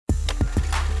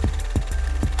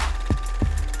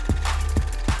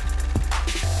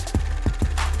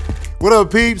What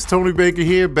up, peeps? Tony Baker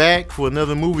here, back for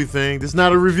another movie thing. This is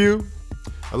not a review.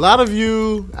 A lot of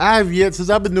you, since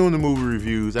I've been doing the movie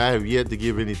reviews, I have yet to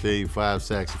give anything 5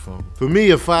 saxophone. For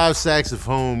me, a 5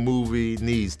 saxophone movie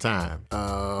needs time.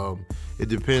 It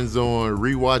depends on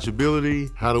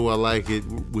rewatchability. How do I like it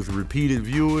with repeated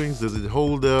viewings? Does it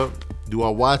hold up? Do I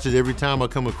watch it every time I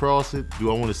come across it?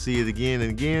 Do I want to see it again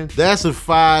and again? That's a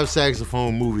 5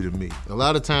 saxophone movie to me. A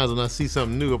lot of times when I see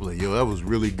something new, I'm like, yo, that was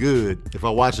really good. If I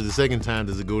watch it the second time,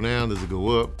 does it go down? Does it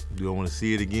go up? Do I want to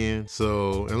see it again?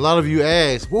 So, and a lot of you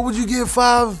ask, what would you give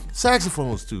 5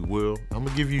 saxophones to? Well, I'm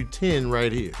gonna give you 10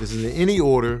 right here. This is in any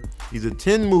order. These are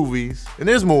 10 movies, and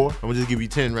there's more. I'm gonna just give you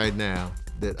 10 right now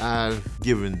that I've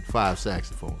given 5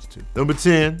 saxophones to. Number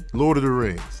 10, Lord of the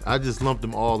Rings. I just lumped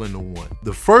them all into one.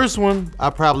 The first one, I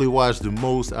probably watched the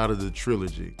most out of the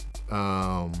trilogy.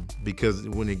 Because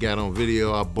when it got on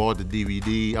video, I bought the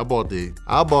DVD. I bought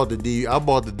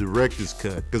the director's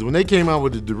cut. Because when they came out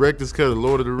with the director's cut of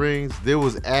Lord of the Rings, there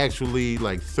was actually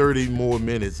like 30 more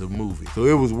minutes of movie. So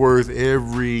it was worth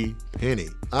every penny.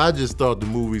 I just thought the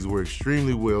movies were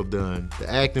extremely well done. The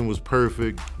acting was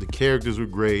perfect. The characters were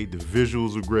great. The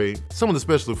visuals were great. Some of the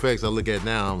special effects I look at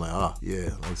now, I'm like, oh yeah.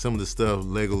 Like some of the stuff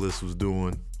Legolas was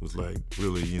doing was like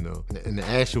really, you know. And the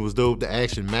action was dope. The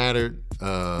action mattered.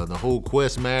 The whole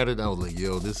quest mattered. I was like,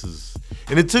 yo, this is,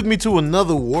 and it took me to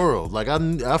another world. Like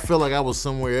I felt like I was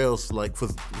somewhere else. Like for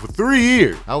 3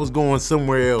 years, I was going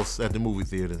somewhere else at the movie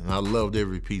theater, and I loved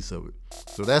every piece of it.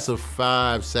 So that's a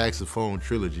 5 saxophone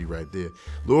trilogy right there.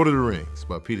 Lord of the Rings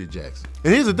by Peter Jackson.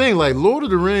 And here's the thing, like Lord of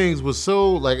the Rings was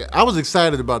so, like I was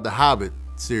excited about the Hobbit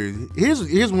series.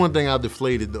 Here's one thing I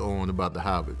deflated on about the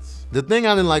Hobbits. The thing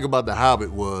I didn't like about the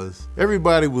Hobbit was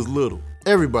everybody was little.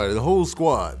 Everybody, the whole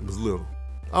squad was little.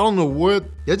 I don't know what,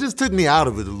 it just took me out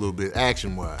of it a little bit,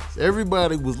 action-wise.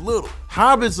 Everybody was little.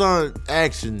 Hobbits aren't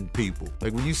action people.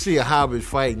 Like when you see a Hobbit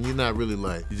fighting, you're not really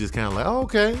like, you're just kind of like, oh,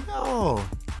 okay, oh,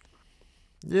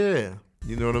 yeah.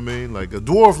 You know what I mean? Like a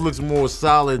dwarf looks more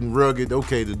solid and rugged,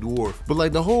 okay, the dwarf. But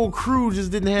like the whole crew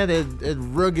just didn't have that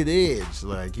rugged edge.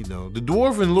 Like, you know, the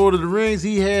dwarf in Lord of the Rings,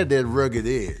 he had that rugged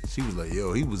edge. He was like,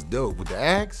 yo, he was dope. With the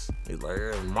axe, he's like,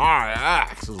 my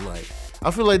axe. It was like,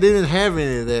 I feel like they didn't have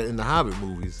any of that in the Hobbit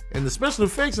movies. And the special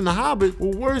effects in the Hobbit were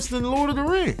worse than Lord of the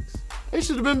Rings. They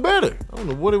should have been better. I don't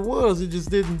know what it was, it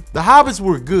just didn't. The Hobbits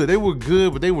were good,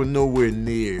 but they were nowhere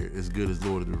near as good as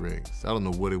Lord of the Rings. I don't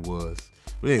know what it was.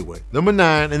 But anyway, number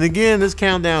 9, and again, this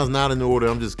countdown is not in order.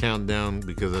 I'm just counting down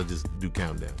because I just do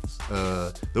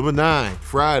countdowns. Number 9,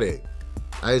 Friday.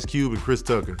 Ice Cube and Chris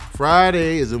Tucker.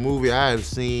 Friday is a movie I have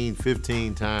seen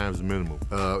 15 times minimum.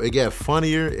 It got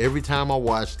funnier every time I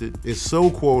watched it. It's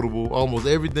so quotable. Almost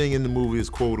everything in the movie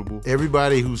is quotable.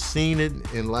 Everybody who's seen it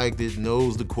and liked it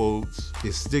knows the quotes.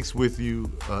 It sticks with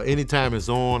you. Anytime it's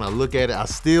on, I look at it. I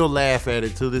still laugh at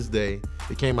it to this day.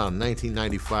 It came out in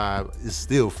 1995. It's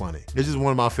still funny. It's just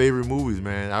one of my favorite movies,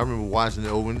 man. I remember watching it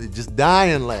over and just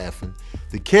dying laughing.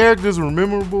 The characters were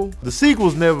memorable. The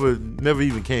sequels never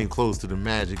even came close to the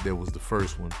magic that was the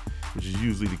first one, which is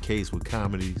usually the case with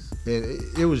comedies. And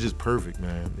it was just perfect,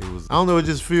 man. It was, I don't know, it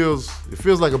feels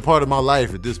like a part of my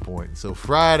life at this point. So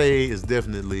Friday is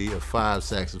definitely a 5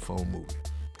 saxophone movie.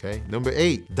 Okay, number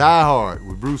 8, Die Hard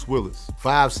with Bruce Willis.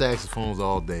 5 saxophones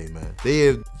all day, man. They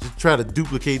have just tried to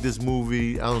duplicate this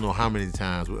movie, I don't know how many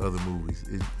times with other movies,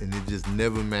 and it just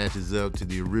never matches up to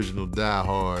the original Die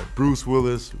Hard. Bruce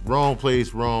Willis, wrong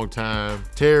place, wrong time.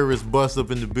 Terrorists bust up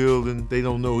in the building, they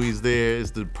don't know he's there. It's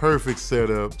the perfect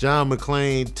setup. John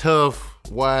McClane, tough,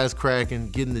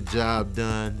 wisecracking, getting the job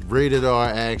done, rated R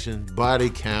action, body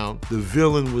count. The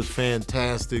villain was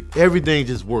fantastic. Everything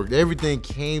just worked. Everything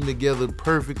came together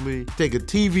perfectly. Take a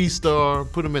TV star,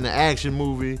 put him in an action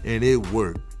movie, and it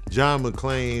worked. John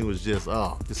McClane was just,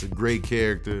 just a great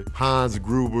character. Hans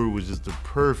Gruber was just the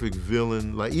perfect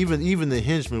villain. Like even the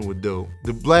henchmen were dope.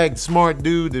 The black smart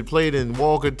dude that played in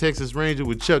Walker, Texas Ranger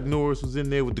with Chuck Norris was in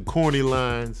there with the corny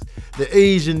lines. The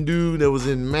Asian dude that was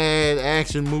in mad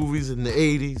action movies in the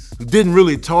 80s, who didn't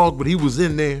really talk, but he was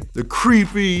in there. The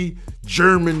creepy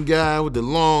German guy with the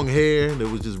long hair that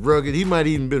was just rugged. He might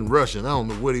even been Russian. I don't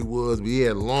know what he was, but he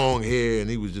had long hair and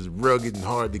he was just rugged and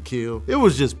hard to kill. It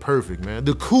was just perfect, man.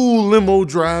 The cool limo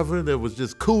driver that was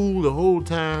just cool the whole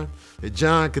time that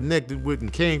John connected with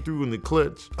and came through in the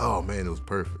clutch. Oh man, it was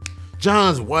perfect.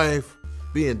 John's wife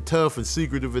being tough and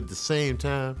secretive at the same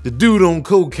time. The dude on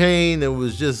cocaine that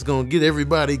was just gonna get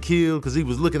everybody killed because he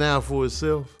was looking out for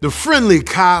himself. The friendly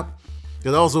cop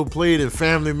It also played in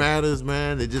Family Matters,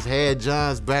 man. They just had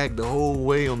John's back the whole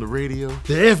way on the radio.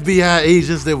 The FBI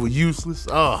agents that were useless.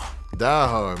 Oh, Die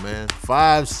Hard, man.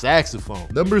 5 saxophone.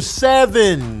 Number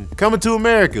 7, Coming to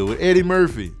America with Eddie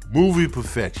Murphy. Movie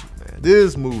perfection, man.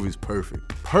 This movie's perfect.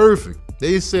 Perfect.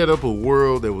 They set up a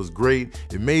world that was great.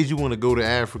 It made you want to go to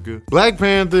Africa. Black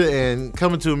Panther and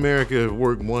Coming to America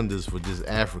worked wonders for just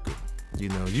Africa. You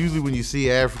know, usually when you see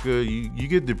Africa, you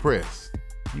get depressed.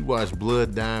 You watch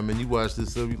Blood Diamond, you watch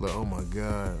this stuff, you're like, oh my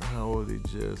God, how are they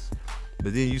just?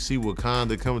 But then you see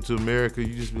Wakanda Coming to America,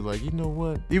 you just be like, you know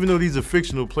what? Even though these are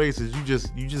fictional places, you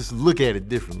just look at it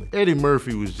differently. Eddie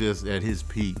Murphy was just at his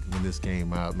peak when this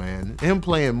came out, man. Him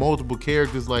playing multiple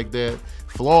characters like that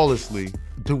flawlessly,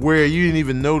 to where you didn't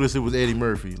even notice it was Eddie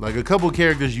Murphy. Like a couple of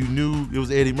characters you knew it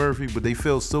was Eddie Murphy, but they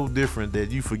felt so different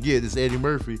that you forget it's Eddie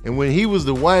Murphy. And when he was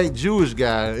the white Jewish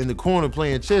guy in the corner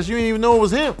playing chess, you didn't even know it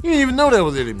was him. You didn't even know that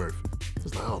was Eddie Murphy.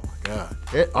 It's like, oh my God.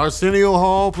 Arsenio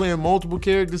Hall playing multiple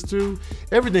characters too.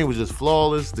 Everything was just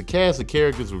flawless. The cast of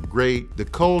characters were great. The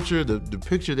culture, the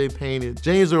picture they painted.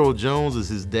 James Earl Jones is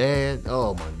his dad.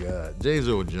 Oh my God. James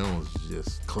Earl Jones is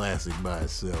just classic by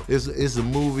itself. It's a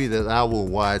movie that I will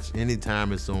watch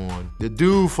anytime it's on. The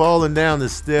dude falling down the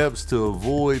steps to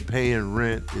avoid paying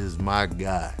rent is my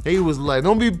guy. He was like,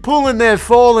 don't be pulling that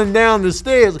falling down the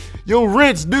stairs. Your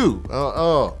rent's due.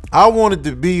 I wanted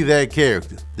to be that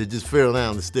character that just fell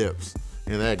down the steps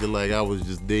and acted like I was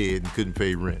just dead and couldn't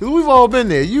pay rent. 'Cause we've all been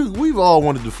there. We've all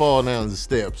wanted to fall down the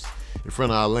steps in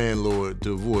front of our landlord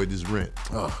to avoid this rent.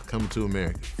 Coming to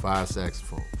America, 5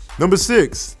 saxophones. Number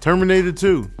 6, Terminator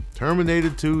 2.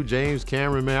 Terminator 2, James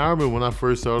Cameron, man. I remember when I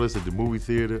first saw this at the movie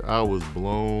theater, I was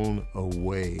blown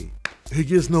away. It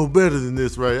gets no better than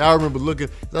this, right? I remember looking,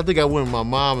 I think I went with my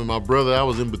mom and my brother. I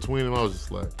was in between them. I was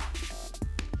just like,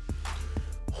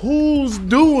 who's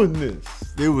doing this?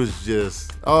 It was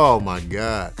just, oh my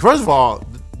God. First of all,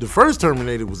 the first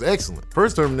Terminator was excellent.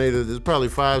 First Terminator, there's probably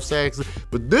 5 saxes,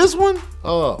 but this one,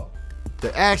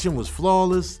 the action was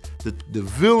flawless. The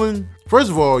villain,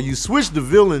 first of all, you switch the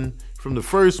villain from the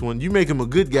first one, you make him a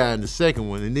good guy in the second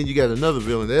one, and then you got another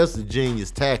villain. That's the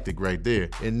genius tactic right there.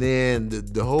 And then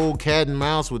the whole cat and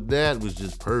mouse with that was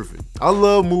just perfect. I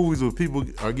love movies where people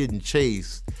are getting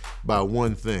chased by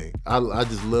one thing. I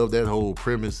just love that whole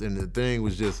premise, and the thing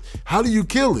was just, how do you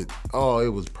kill it? Oh,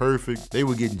 it was perfect. They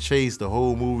were getting chased the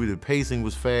whole movie. The pacing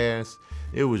was fast.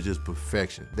 It was just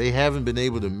perfection. They haven't been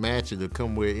able to match it or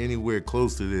come anywhere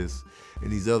close to this in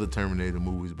these other Terminator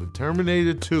movies, but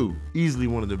Terminator 2, easily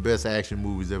one of the best action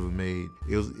movies ever made.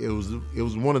 It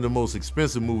was one of the most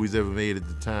expensive movies ever made at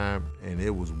the time, and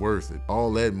it was worth it.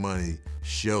 All that money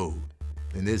showed,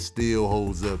 and it still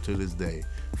holds up to this day.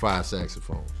 5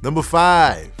 saxophones. Number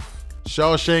 5,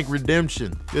 Shawshank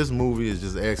Redemption. This movie is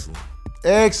just excellent.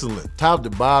 Excellent, top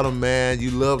to bottom, man. You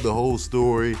love the whole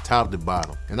story, top to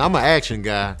bottom. And I'm an action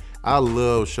guy. I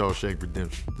love Shawshank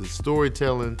Redemption. The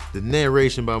storytelling, the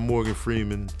narration by Morgan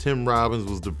Freeman. Tim Robbins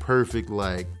was the perfect,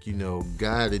 guy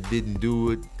that didn't do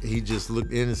it. He just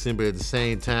looked innocent, but at the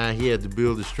same time, he had to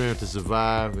build the strength to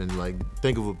survive and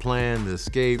think of a plan to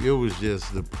escape. It was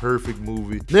just the perfect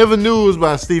movie. Never knew it was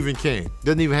by Stephen King.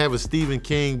 Doesn't even have a Stephen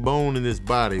King bone in his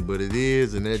body, but it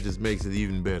is, and that just makes it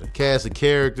even better. Cast of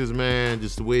characters, man,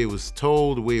 just the way it was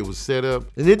told, the way it was set up.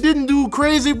 And it didn't do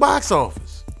crazy box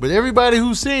office. But everybody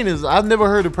who's seen it, I've never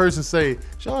heard a person say,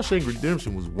 Shawshank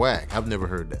Redemption was whack. I've never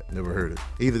heard that, never heard it.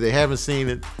 Either they haven't seen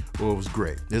it or it was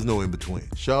great. There's no in between.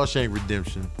 Shawshank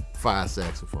Redemption, 5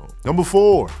 saxophones. Number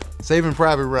 4, Saving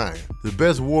Private Ryan. The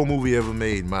best war movie ever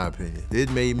made, in my opinion. It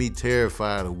made me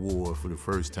terrified of war for the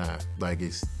first time.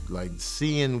 It's like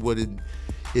seeing what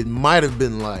it might have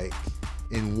been like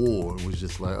in war. It was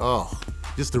just like,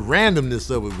 just the randomness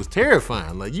of it was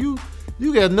terrifying. Like you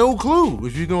got no clue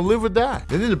if you're gonna live or die.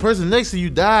 And then the person next to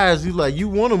you dies, you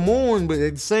wanna mourn, but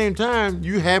at the same time,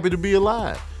 you happy to be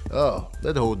alive.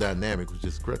 That whole dynamic was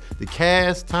just crazy. The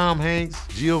cast, Tom Hanks,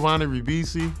 Giovanni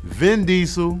Ribisi, Vin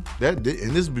Diesel, and this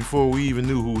is before we even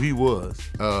knew who he was.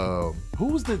 Who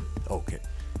was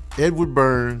Edward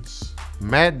Burns,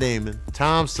 Matt Damon,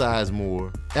 Tom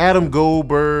Sizemore, Adam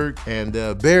Goldberg, and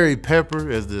Barry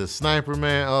Pepper as the sniper,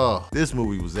 man. This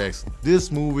movie was excellent.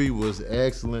 This movie was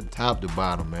excellent, top to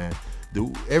bottom, man.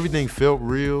 Everything felt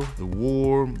real. The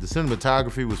war, the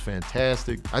cinematography was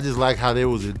fantastic. I just like how there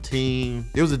was a team.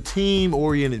 It was a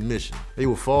team-oriented mission. They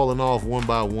were falling off one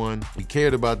by one. We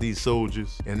cared about these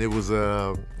soldiers, and it was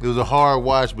a hard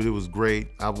watch, but it was great.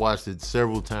 I've watched it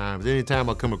several times. Anytime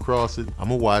I come across it, I'm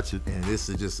gonna watch it. And this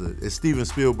is just it's Steven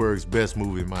Spielberg's best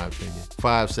movie in my opinion.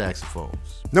 5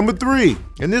 Saxophones. Number 3,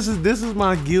 and this is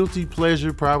my guilty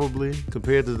pleasure probably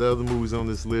compared to the other movies on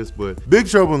this list, but Big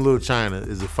Trouble in Little China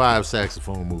is a 5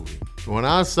 saxophone movie. When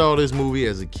I saw this movie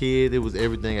as a kid, it was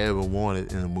everything I ever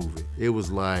wanted in a movie. It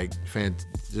was like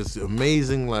just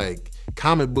amazing, like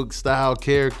comic book style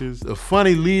characters, a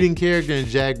funny leading character in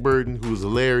Jack Burton who was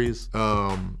hilarious.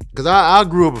 Cause I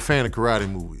grew up a fan of karate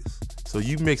movies. So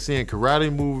you mix in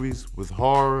karate movies with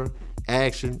horror,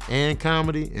 action, and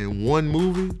comedy in one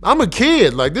movie. I'm a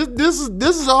kid. Like this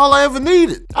is all I ever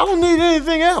needed. I don't need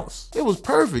anything else. It was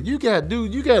perfect. You got a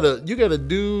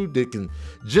dude that can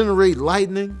generate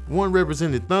lightning. One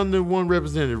represented thunder, one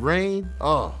represented rain.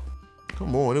 Oh,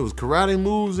 come on. It was karate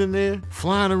moves in there,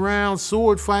 flying around,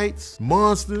 sword fights,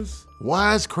 monsters,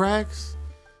 wisecracks.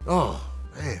 Oh,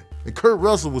 man. And Kurt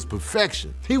Russell was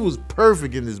perfection. He was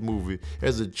perfect in this movie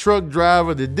as a truck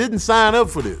driver that didn't sign up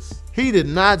for this. He did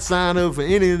not sign up for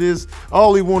any of this.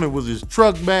 All he wanted was his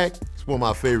truck back. It's one of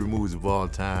my favorite movies of all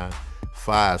time.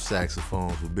 5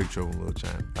 saxophones with Big Trouble in Little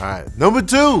China. All right, number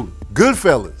 2,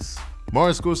 Goodfellas.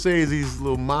 Martin Scorsese's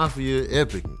little mafia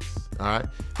epicness. All right,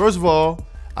 first of all,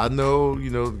 I know,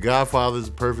 Godfather is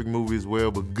a perfect movie as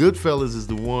well, but Goodfellas is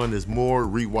the one that's more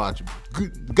rewatchable.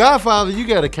 Godfather, you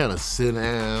gotta kind of sit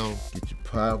down, get your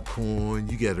popcorn,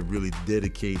 you gotta really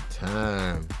dedicate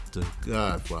time to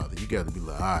Godfather. You gotta be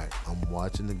like, all right, I'm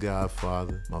watching The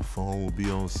Godfather, my phone will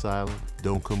be on silent,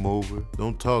 don't come over,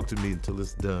 don't talk to me until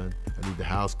it's done. I need the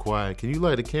house quiet. Can you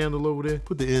light a candle over there?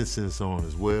 Put the incense on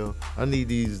as well. I need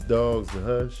these dogs to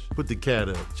hush. Put the cat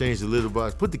up, change the litter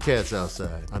box, put the cats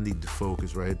outside. I need to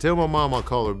focus right here. Tell my mom I'll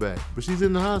call her back, but she's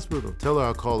in the hospital. Tell her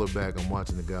I'll call her back. I'm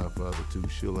watching The Godfather 2,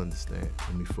 she'll understand.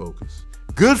 Let me focus.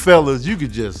 Goodfellas, you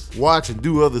could just watch and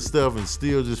do other stuff and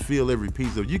still just feel every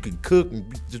piece of it. You can cook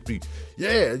and just be,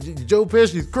 yeah, Joe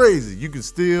Pesci's crazy. You can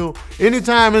still,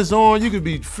 anytime it's on, you could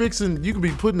be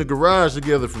putting the garage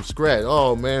together from scratch.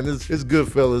 Oh man, this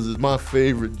Goodfellas is my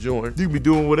favorite joint. You can be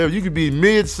doing whatever. You could be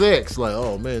mid-sex, like,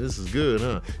 oh man, this is good,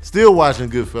 huh? Still watching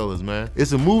Goodfellas, man.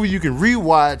 It's a movie you can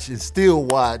rewatch and still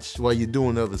watch while you're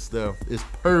doing other stuff. It's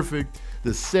perfect.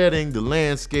 The setting, the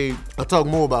landscape. I'll talk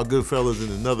more about Goodfellas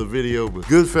in another video, but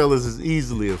Goodfellas is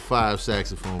easily a 5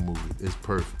 saxophone movie. It's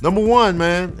perfect. Number 1,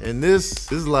 man, and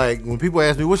this is like, when people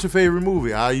ask me, what's your favorite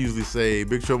movie? I usually say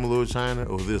Big Trouble in Little China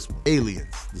or this one.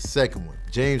 Aliens, the second one.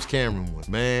 James Cameron one.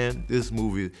 Man, this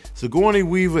movie. Sigourney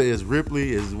Weaver as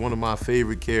Ripley is one of my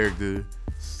favorite characters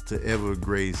to ever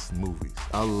grace movies.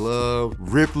 I love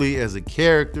Ripley as a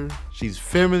character. She's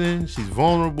feminine, she's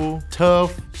vulnerable,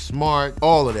 tough, smart,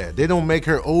 all of that. They don't make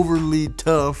her overly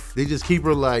tough. They just keep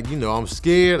her like, I'm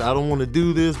scared, I don't want to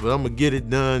do this, but I'm gonna get it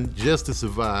done just to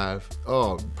survive.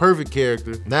 Oh, perfect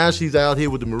character. Now she's out here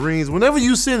with the Marines. Whenever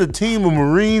you send a team of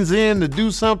Marines in to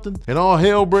do something and all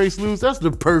hell breaks loose, that's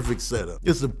the perfect setup.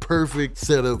 It's the perfect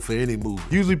setup for any movie.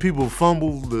 Usually people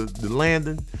fumble the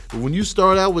landing, but when you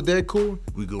start out with that core,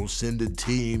 we're gonna send a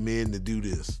team in to do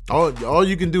this. All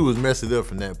you can do is mess it up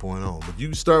from that point on. But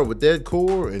you start with that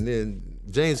core, and then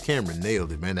James Cameron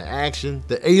nailed it, man. The action,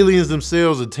 the aliens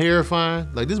themselves are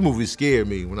terrifying. Like, this movie scared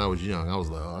me when I was young. I was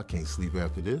like, oh, I can't sleep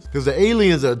after this. Because the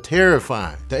aliens are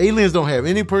terrifying. The aliens don't have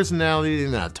any personality.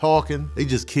 They're not talking. They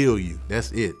just kill you.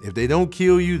 That's it. If they don't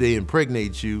kill you, they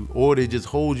impregnate you, or they just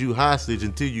hold you hostage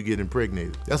until you get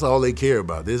impregnated. That's all they care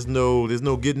about. There's no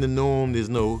getting to know them. There's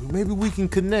no, maybe we can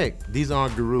connect. These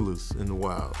aren't gorillas in the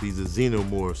wild. These are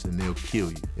xenomorphs, and they'll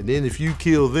kill you. And then if you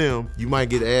kill them, you might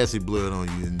get acid blood on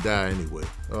you and die anyway.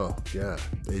 Oh God,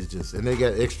 and they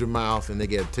got extra mouth and they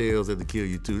got tails that will kill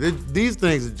you too. These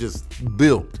things are just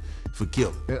built for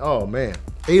killing. And, oh man,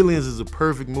 Aliens is a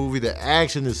perfect movie. The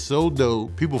action is so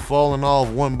dope. People falling off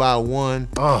one by one.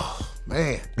 Oh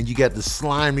man. And you got the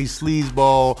slimy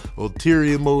sleazeball,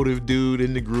 ulterior motive dude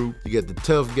in the group. You got the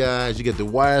tough guys. You got the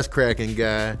wisecracking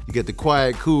guy. You got the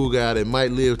quiet, cool guy that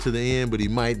might live to the end, but he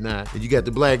might not. And you got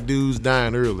the black dudes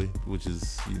dying early, which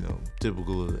is,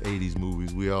 typical of the 80s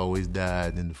movies. We always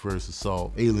died in the first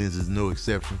assault. Aliens is no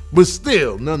exception. But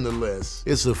still, nonetheless,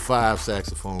 it's a 5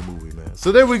 saxophone movie, man.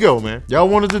 So there we go, man. Y'all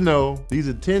wanted to know, these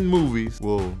are 10 movies,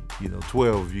 well,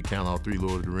 12 if you count all 3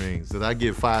 Lord of the Rings, that I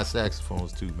give 5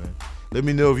 saxophones to, man. Let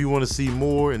me know if you want to see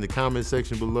more in the comment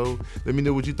section below. Let me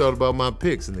know what you thought about my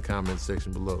picks in the comment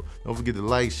section below. Don't forget to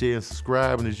like, share, and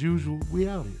subscribe, and as usual, we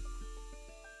out here.